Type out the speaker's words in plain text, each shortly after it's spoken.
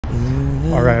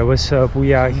Alright, what's up?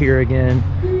 We out here again,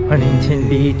 Huntington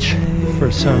Beach,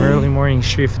 for some early morning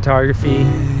street photography.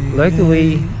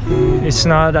 Luckily, it's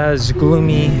not as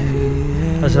gloomy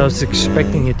as I was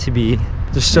expecting it to be.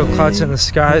 There's still clouds in the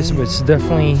skies, but it's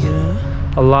definitely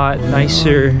a lot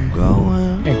nicer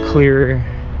and clearer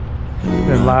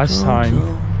than last time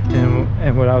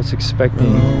and what I was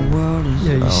expecting.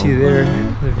 Yeah, you see there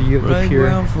the view up here.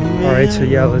 Alright, so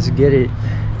yeah, let's get it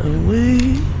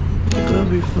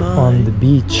on the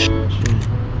beach.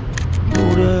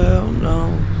 Who the hell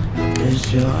knows?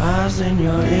 It's your eyes and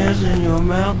your ears and your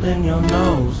mouth and your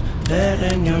nose, head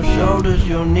and your shoulders,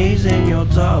 your knees and your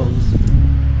toes.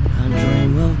 I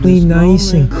dream of this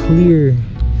Nice and moment. clear.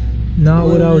 Not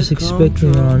what I was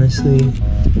expecting, honestly.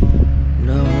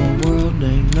 The whole world,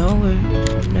 they know it.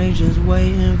 They just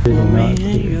waiting for me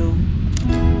and you.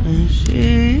 And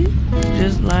she,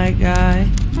 just like I,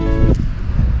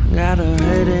 got her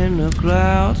head in the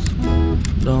clouds.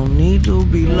 Don't need to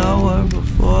be lower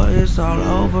before it's all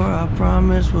over. I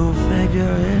promise we'll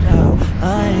figure it out.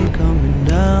 I ain't coming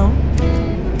down.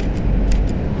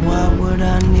 Why would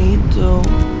I need to?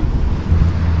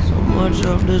 So much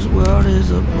of this world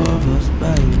is above us,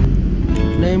 baby.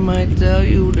 They might tell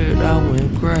you that I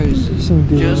went crazy,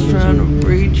 just trying to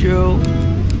reach you.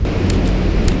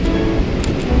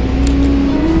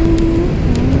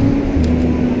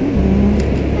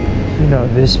 You know,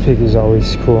 this pic is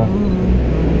always cool.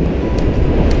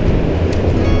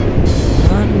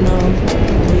 I know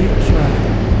we try,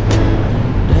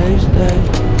 and days they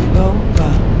go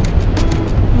by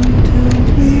until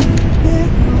we get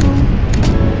home.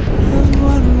 There's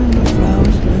water in the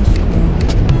flowers, let's grow.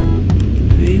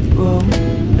 People,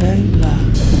 they lie,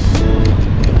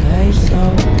 they so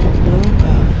do I.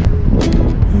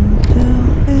 Until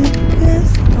it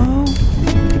gets home,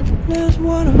 there's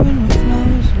water in the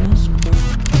flowers, let's grow.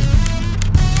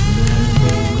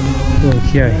 Look,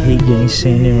 yeah, I hate getting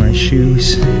sand in my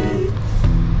shoes.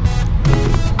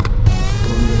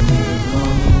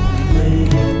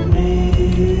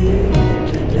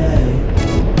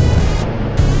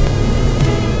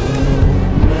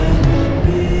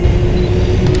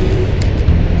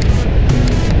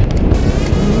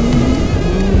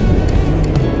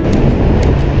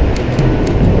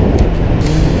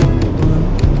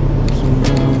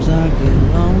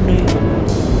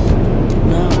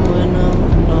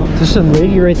 There's a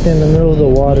lady right there in the middle of the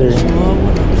water.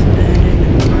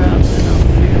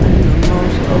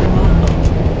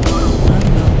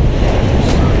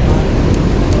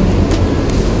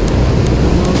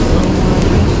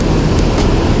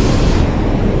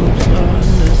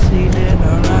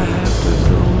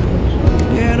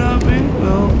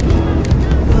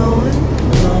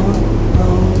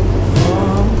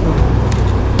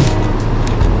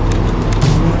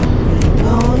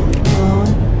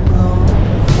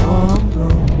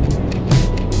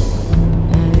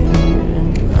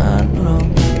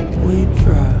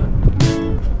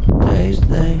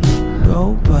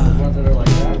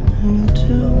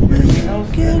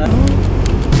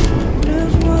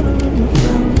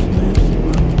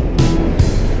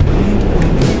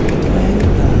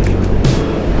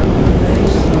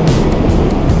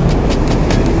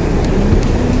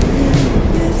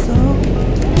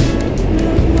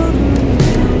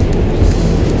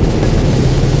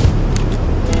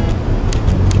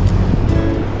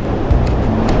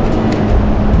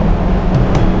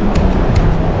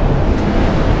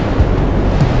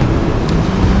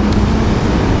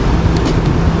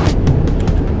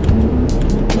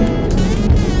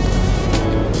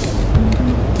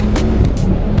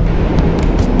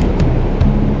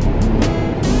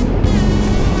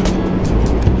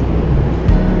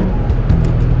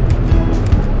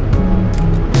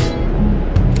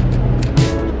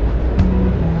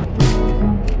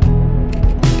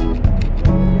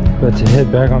 About to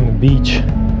head back on the beach.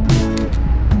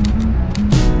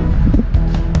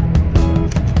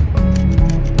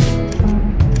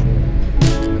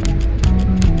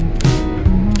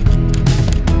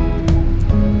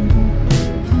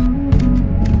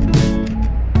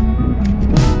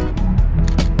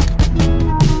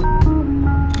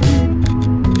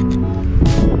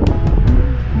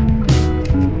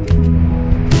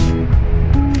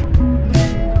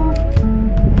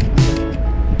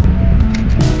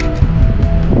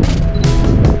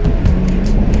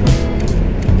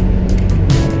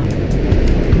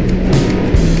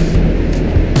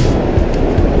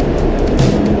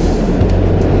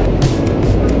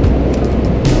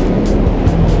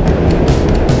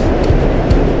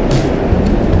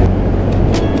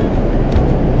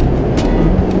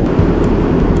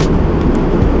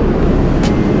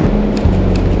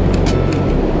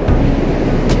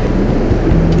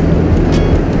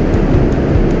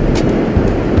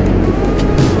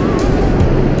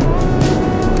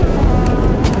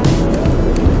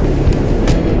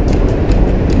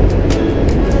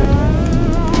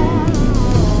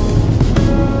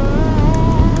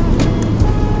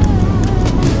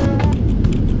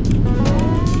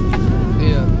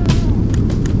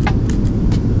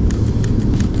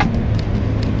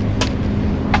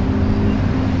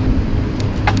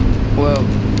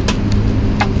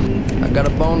 got a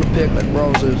bone to pick like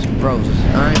roses.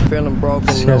 I ain't feeling broken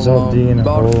This no guy's all more. digging a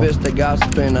Bought a hole. fist that got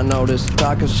spin, I noticed.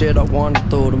 Talking shit, I wonder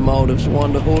through the motives.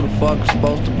 Wonder who the fuck it's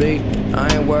supposed to be. I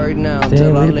ain't worried now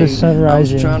until I look at the leave. sun I'm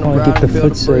rising. just trying to I wanna ride get and the feel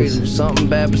the breeze. footsteps. Something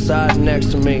bad beside and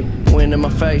next to me. Wind in my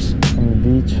face. On the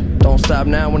beach. Don't stop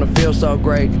now when I feel so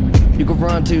great. You can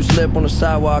run till you slip on the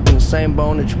sidewalk, and the same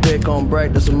bone that you pick on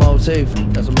break. That's a motif.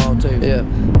 Yeah.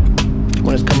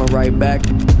 When it's coming right back,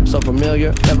 so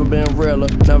familiar, never been realer.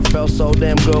 Never felt so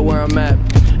damn good where I'm at.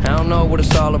 I don't know what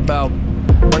it's all about.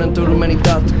 Running through too many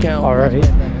thoughts to count. Alright.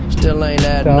 Still ain't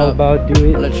adding How up. about do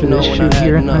it I'll let for you know this when shoot I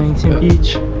here had in enough. Huntington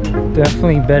Beach.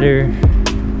 Definitely better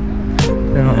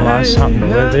than the last time the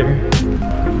weather.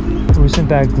 It wasn't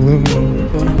that gloomy.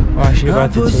 I'm actually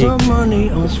about to take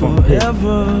this one pic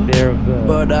there of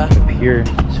the pier.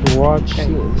 So watch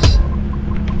this.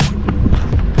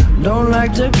 Don't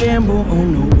like to gamble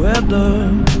on the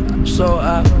weather, so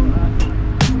I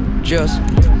just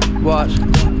watch.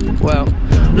 Well,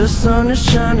 the sun is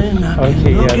shining. I Okay,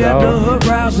 can look yeah, at the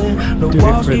horizon. The Do it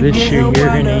walls for keep this getting shoot here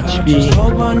in wider. I HB. just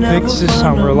hope I I never think this find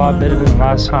time we're a lot better one. than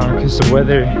last time because the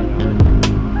weather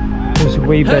was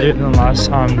way better than last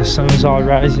time. The sun is all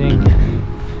rising.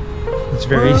 It's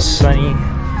very sunny.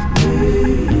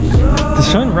 The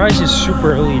sun rises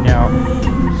super early now,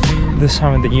 this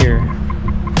time of the year.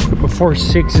 Before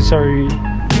 6, it's already,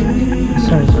 the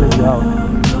sun is already out.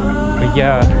 But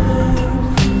yeah,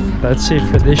 that's it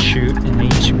for this shoot in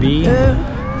HB.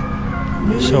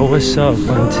 So what's up?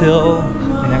 Until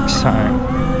next time.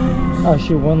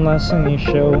 Actually, one last thing to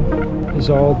show is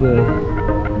all the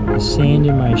sand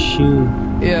in my shoe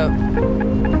Yeah,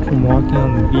 from walking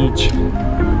on the beach.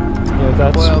 Yeah,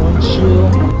 that's Well, one shoe.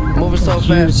 moving so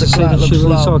Here's fast, the the clock second looks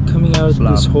shoe. It's all slow. coming out of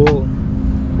this hole.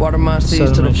 Water my seeds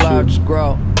Inside till of the my flowers shoe.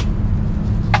 grow.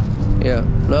 Yeah,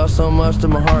 love so much that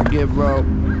my heart get broke.